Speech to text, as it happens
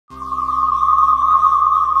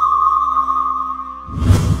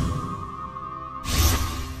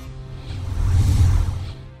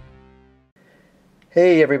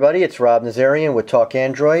Hey everybody, it's Rob Nazarian with Talk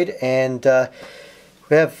Android, and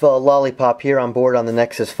we have Lollipop here on board on the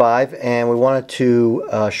Nexus 5, and we wanted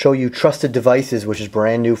to show you Trusted Devices, which is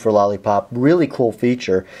brand new for Lollipop. Really cool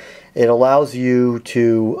feature. It allows you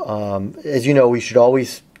to, as you know, we should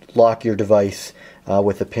always lock your device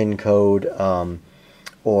with a PIN code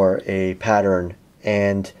or a pattern,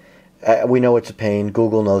 and we know it's a pain.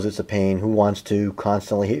 Google knows it's a pain. Who wants to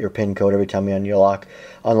constantly hit your PIN code every time you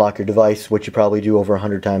unlock your device, which you probably do over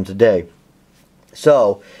 100 times a day?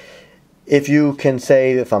 So if you can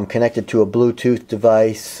say, if I'm connected to a Bluetooth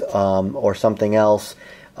device or something else,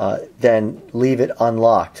 then leave it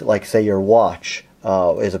unlocked. Like say your watch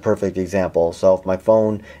is a perfect example. So if my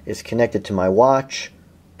phone is connected to my watch,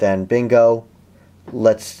 then bingo,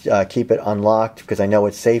 let's keep it unlocked because I know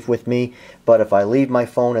it's safe with me. But if I leave my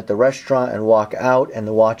phone at the restaurant and walk out and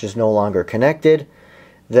the watch is no longer connected,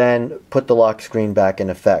 then put the lock screen back in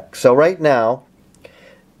effect. So right now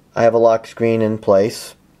I have a lock screen in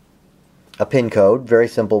place, a PIN code, very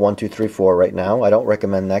simple, 1234 right now. I don't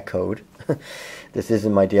recommend that code. This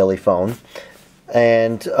isn't my daily phone.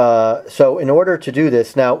 And so in order to do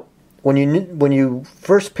this, now when you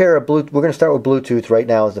first pair a Bluetooth, we're going to start with Bluetooth right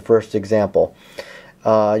now as the first example.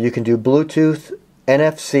 You can do Bluetooth,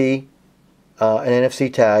 NFC, an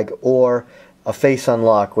NFC tag, or a face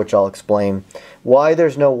unlock, which I'll explain. Why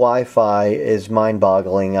there's no Wi-Fi is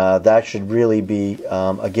mind-boggling. That should really be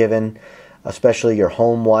a given, especially your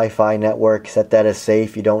home Wi-Fi network. Set that as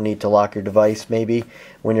safe. You don't need to lock your device maybe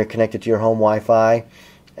when you're connected to your home Wi-Fi,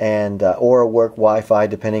 and or a work Wi-Fi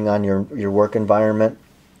depending on your work environment.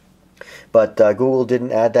 But Google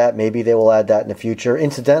didn't add that. Maybe they will add that in the future.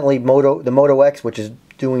 Incidentally, the Moto X, which is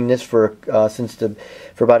doing this for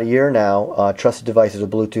about a year now, Trusted Devices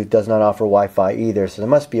with Bluetooth, does not offer Wi-Fi either. So there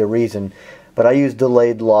must be a reason. But I use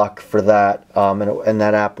Delayed Lock for that, and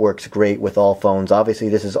that app works great with all phones. Obviously,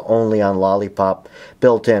 this is only on Lollipop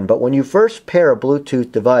built in. But when you first pair a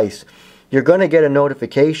Bluetooth device, you're going to get a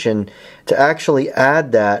notification to actually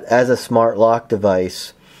add that as a smart lock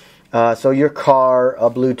device. So your car, a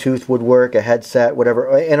Bluetooth would work, a headset, whatever,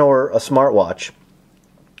 or a smartwatch.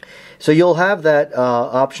 So you'll have that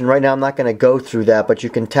option. Right now I'm not going to go through that, but you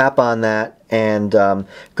can tap on that and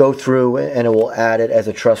go through and it will add it as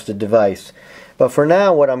a trusted device. But for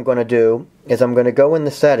now what I'm going to do is I'm going to go in the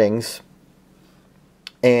settings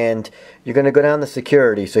and you're going to go down to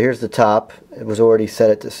security. So here's the top. It was already set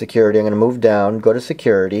it to security. I'm going to move down, go to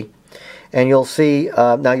security. And you'll see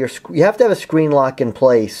now you have to have a screen lock in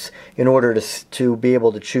place in order to be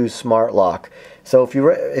able to choose smart lock. So if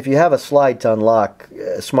you have a slide to unlock,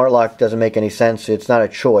 smart lock doesn't make any sense. It's not a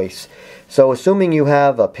choice. So assuming you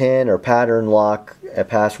have a PIN or pattern lock, a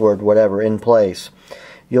password, whatever in place,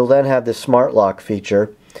 you'll then have this smart lock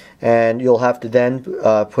feature, and you'll have to then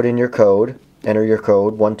put in your code, enter your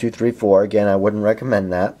code 1234. Again, I wouldn't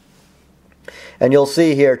recommend that. And you'll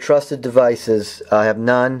see here, Trusted Devices, I have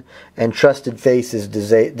none, and Trusted Faces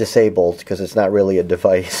disabled, because it's not really a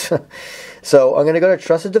device. So I'm going to go to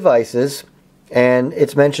Trusted Devices, and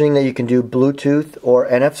it's mentioning that you can do Bluetooth or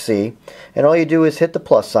NFC, and all you do is hit the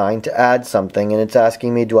plus sign to add something, and it's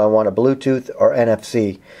asking me, do I want a Bluetooth or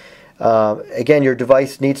NFC? Again, your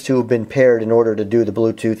device needs to have been paired in order to do the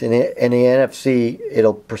Bluetooth, and the NFC,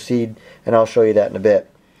 it'll proceed, and I'll show you that in a bit,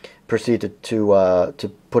 proceed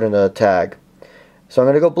to put in a tag. So I'm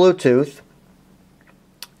going to go Bluetooth,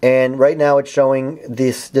 and right now it's showing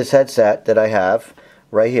this headset that I have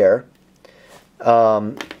right here,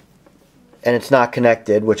 and it's not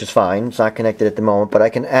connected, which is fine. It's not connected at the moment, but I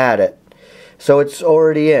can add it. So it's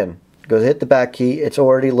already in. Go hit the back key. It's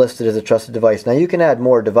already listed as a trusted device. Now you can add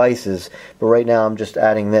more devices, but right now I'm just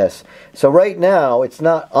adding this. So right now it's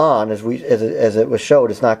not on as it was showed.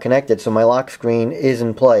 It's not connected. So my lock screen is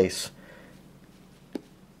in place.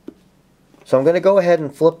 So I'm going to go ahead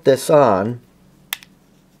and flip this on.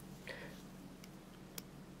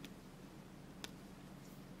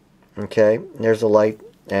 Okay, there's the light,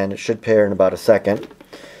 and it should pair in about a second.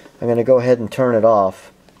 I'm going to go ahead and turn it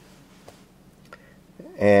off.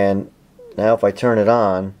 And now if I turn it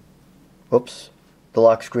on, oops, the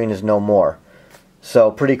lock screen is no more.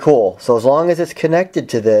 So pretty cool. So as long as it's connected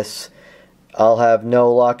to this, I'll have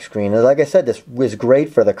no lock screen. And like I said, this is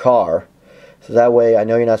great for the car. So that way, I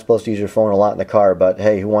know you're not supposed to use your phone a lot in the car, but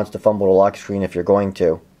hey, who wants to fumble the lock screen if you're going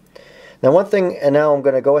to? Now one thing, and now I'm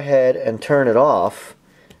going to go ahead and turn it off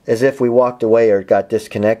as if we walked away or got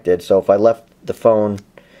disconnected. So if I left the phone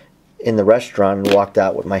in the restaurant and walked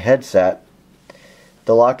out with my headset,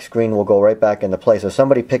 the lock screen will go right back into place. So if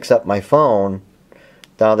somebody picks up my phone,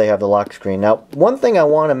 now they have the lock screen. Now one thing I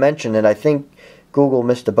want to mention that I think Google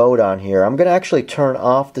missed the boat on here, I'm going to actually turn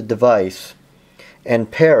off the device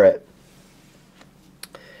and pair it.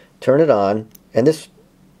 Turn it on, and this,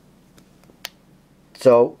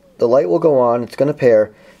 so the light will go on, it's going to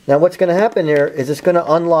pair. Now what's going to happen here is it's going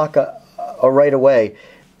to unlock right away.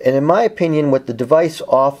 And in my opinion, with the device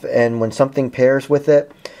off and when something pairs with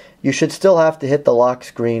it, you should still have to hit the lock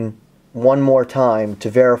screen one more time to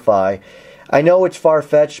verify. I know it's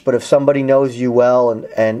far-fetched, but if somebody knows you well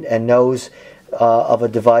and knows of a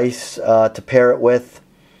device to pair it with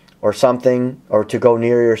or something, or to go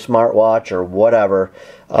near your smartwatch or whatever,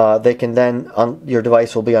 they can then, your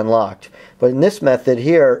device will be unlocked. But in this method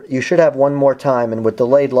here, you should have one more time, and with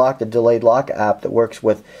Delayed Lock, the Delayed Lock app that works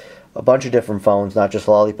with a bunch of different phones, not just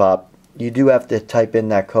Lollipop, you do have to type in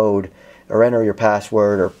that code or enter your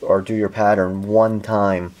password or do your pattern one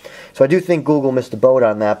time. So I do think Google missed the boat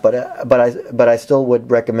on that, but I still would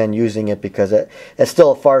recommend using it because it's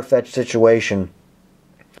still a far-fetched situation.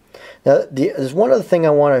 Now, there's one other thing I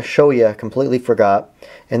want to show you I completely forgot,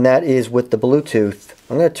 and that is with the Bluetooth.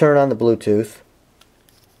 I'm going to turn on the Bluetooth.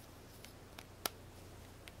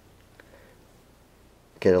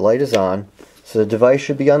 Okay, the light is on. So the device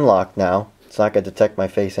should be unlocked now. It's not going to detect my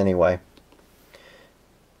face anyway.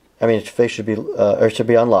 I mean, its face should be, or it should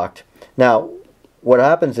be unlocked. Now, what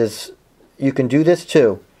happens is you can do this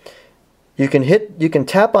too. You can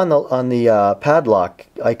tap on the padlock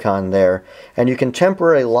icon there, and you can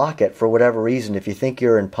temporarily lock it for whatever reason if you think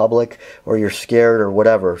you're in public or you're scared or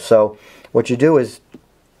whatever. So what you do is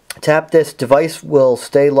tap this. Device will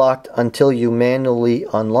stay locked until you manually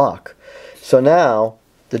unlock. So now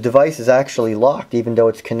the device is actually locked even though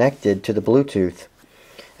it's connected to the Bluetooth.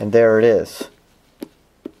 And there it is.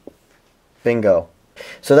 Bingo.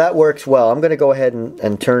 So that works well. I'm going to go ahead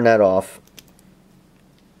and turn that off.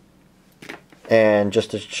 And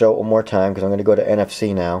just to show it one more time, because I'm going to go to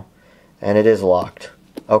NFC now. And it is locked.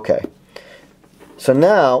 Okay. So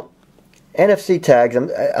now, NFC tags,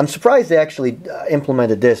 I'm surprised they actually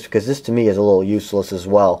implemented this, because this to me is a little useless as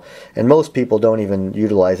well. And most people don't even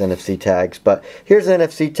utilize NFC tags. But here's an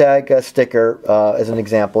NFC tag sticker as an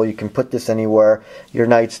example. You can put this anywhere, your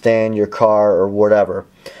nightstand, your car, or whatever.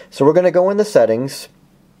 So we're going to go in the settings.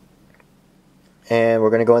 And we're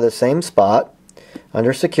going to go in the same spot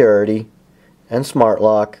under security and smart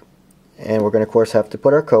lock. And we're going to, of course, have to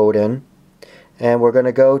put our code in. And we're going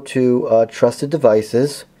to go to trusted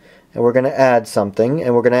devices. And we're going to add something,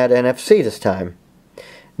 and we're going to add NFC this time.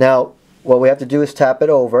 Now, what we have to do is tap it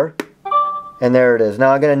over, and there it is.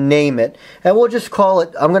 Now I'm going to name it, and we'll just call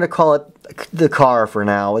it, I'm going to call it the car for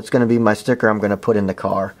now. It's going to be my sticker I'm going to put in the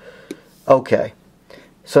car. Okay.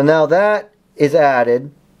 So now that is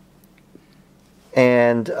added,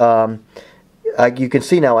 and you can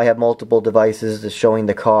see now I have multiple devices that's showing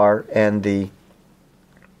the car and the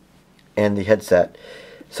headset.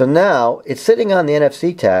 So now it's sitting on the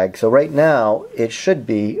NFC tag, so right now it should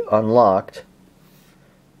be unlocked.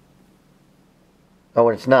 Oh,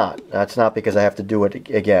 and it's not. That's not because I have to do it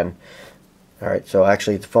again. Alright, so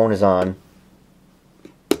actually the phone is on.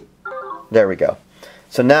 There we go.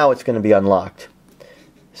 So now it's going to be unlocked.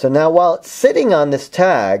 So now while it's sitting on this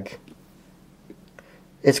tag,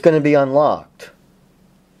 it's going to be unlocked.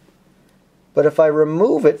 But if I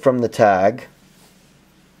remove it from the tag,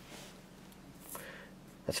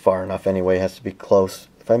 that's far enough anyway, it has to be close.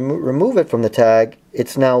 If I remove it from the tag,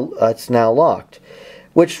 it's now locked.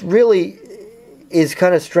 Which really is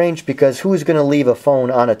kind of strange, because who's going to leave a phone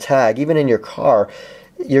on a tag? Even in your car,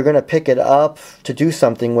 you're going to pick it up to do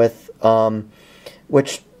something with,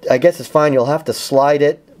 which I guess is fine. You'll have to slide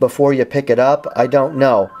it before you pick it up. I don't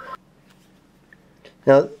know.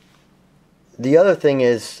 Now, the other thing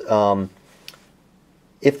is,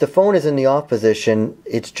 if the phone is in the off position,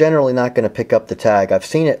 it's generally not going to pick up the tag. I've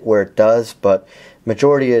seen it where it does, but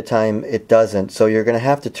majority of the time it doesn't. So you're going to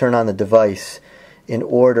have to turn on the device in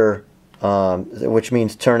order, which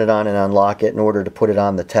means turn it on and unlock it in order to put it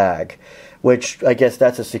on the tag. Which I guess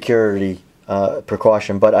that's a security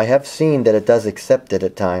precaution, but I have seen that it does accept it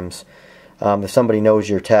at times. If somebody knows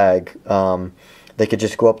your tag, they could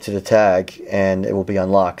just go up to the tag and it will be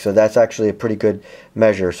unlocked. So that's actually a pretty good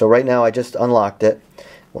measure. So right now I just unlocked it.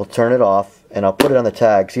 We'll turn it off and I'll put it on the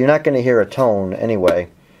tag. So you're not going to hear a tone anyway.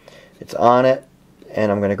 It's on it, and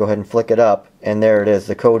I'm going to go ahead and flick it up, and there it is.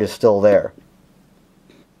 The code is still there.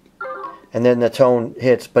 And then the tone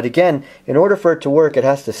hits. But again, in order for it to work, it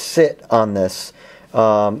has to sit on this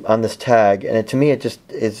tag, and to me it just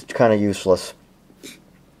is kind of useless.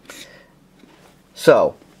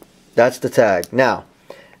 So that's the tag. Now,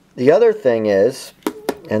 the other thing is,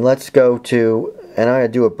 and let's go to, and I'm going to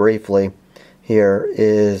do it briefly here,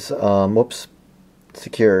 is, whoops,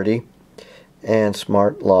 security and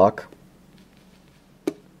smart lock.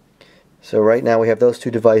 So right now we have those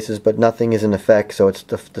two devices, but nothing is in effect, so it's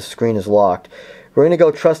the screen is locked. We're going to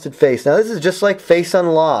go Trusted Face. Now this is just like Face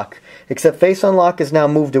Unlock, except Face Unlock is now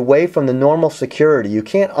moved away from the normal security. You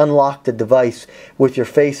can't unlock the device with your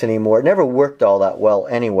face anymore. It never worked all that well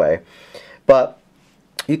anyway. But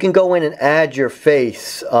you can go in and add your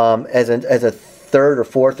face as a third or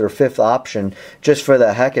fourth or fifth option, just for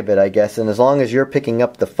the heck of it, I guess. And as long as you're picking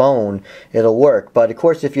up the phone, it'll work. But of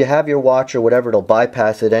course, if you have your watch or whatever, it'll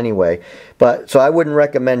bypass it anyway. But so I wouldn't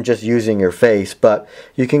recommend just using your face. But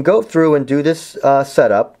you can go through and do this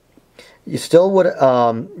setup. You still would.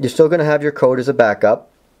 You're still going to have your code as a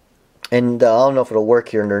backup. And I don't know if it'll work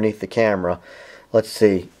here underneath the camera. Let's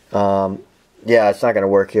see. Yeah, it's not going to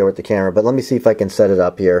work here with the camera. But let me see if I can set it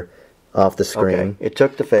up here off the screen. Okay. It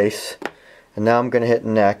took the face. And now I'm going to hit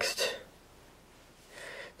next.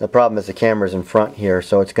 The problem is the camera's in front here,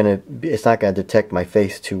 so it's not going to detect my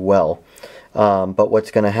face too well. But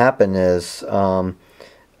what's going to happen is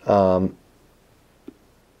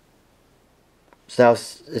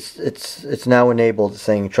it's now enabled,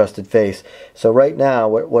 saying Trusted Face. So right now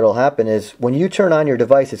what'll happen is when you turn on your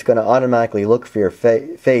device, it's going to automatically look for your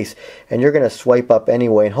face, and you're going to swipe up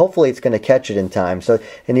anyway, and hopefully it's going to catch it in time. So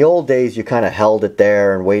in the old days, you kind of held it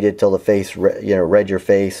there and waited till the face read your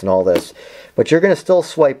face and all this, but you're going to still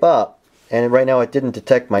swipe up. And right now it didn't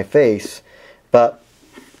detect my face, but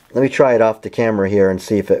let me try it off the camera here and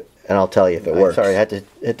see if it, and I'll tell you if it works. Sorry, I had to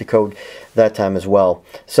hit the code that time as well.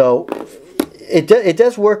 So it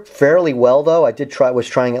does work fairly well, though. I was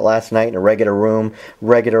trying it last night in a regular room,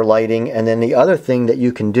 regular lighting. And then the other thing that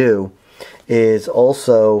you can do is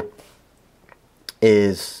also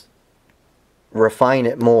refine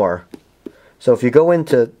it more. So if you go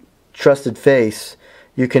into Trusted Face,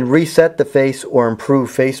 you can reset the face or improve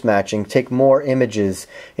face matching, take more images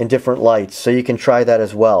in different lights. So you can try that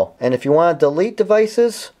as well. And if you want to delete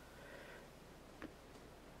devices,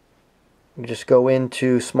 you just go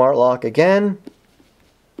into Smart Lock again.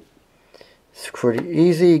 It's pretty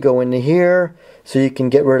easy. Go into here, so you can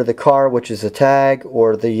get rid of the car, which is a tag,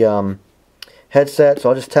 or the headset. So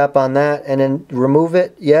I'll just tap on that and then remove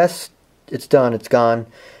it. Yes, it's done. It's gone,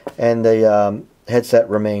 and the headset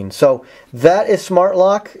remains. So that is Smart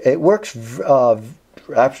Lock. It works very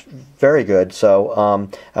good. So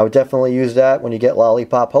I would definitely use that when you get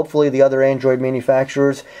Lollipop. Hopefully the other Android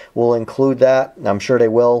manufacturers will include that. I'm sure they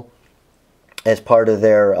will, as part of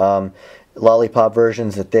their Lollipop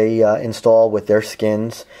versions that they install with their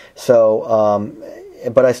skins. So,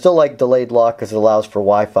 but I still like delayed lock because it allows for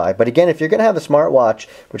Wi-Fi. But again, if you're going to have a smartwatch,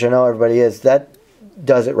 which I know everybody is, that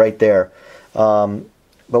does it right there. But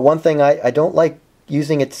one thing, I don't like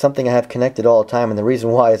using it to something I have connected all the time, and the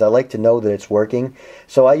reason why is I like to know that it's working.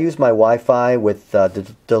 So I use my Wi-Fi with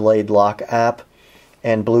the delayed lock app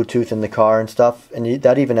and Bluetooth in the car and stuff, and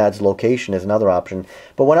that even adds location as another option.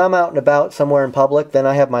 But when I'm out and about somewhere in public, then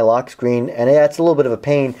I have my lock screen, and yeah, it's a little bit of a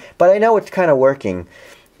pain, but I know it's kind of working.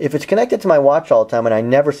 If it's connected to my watch all the time and I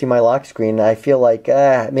never see my lock screen, I feel like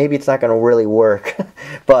maybe it's not going to really work.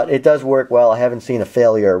 But it does work well. I haven't seen a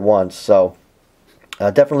failure once, so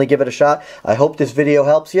definitely give it a shot. I hope this video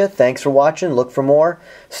helps you. Thanks for watching. Look for more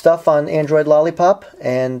stuff on Android Lollipop,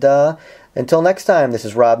 and until next time, this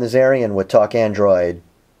is Rob Nazarian with Talk Android.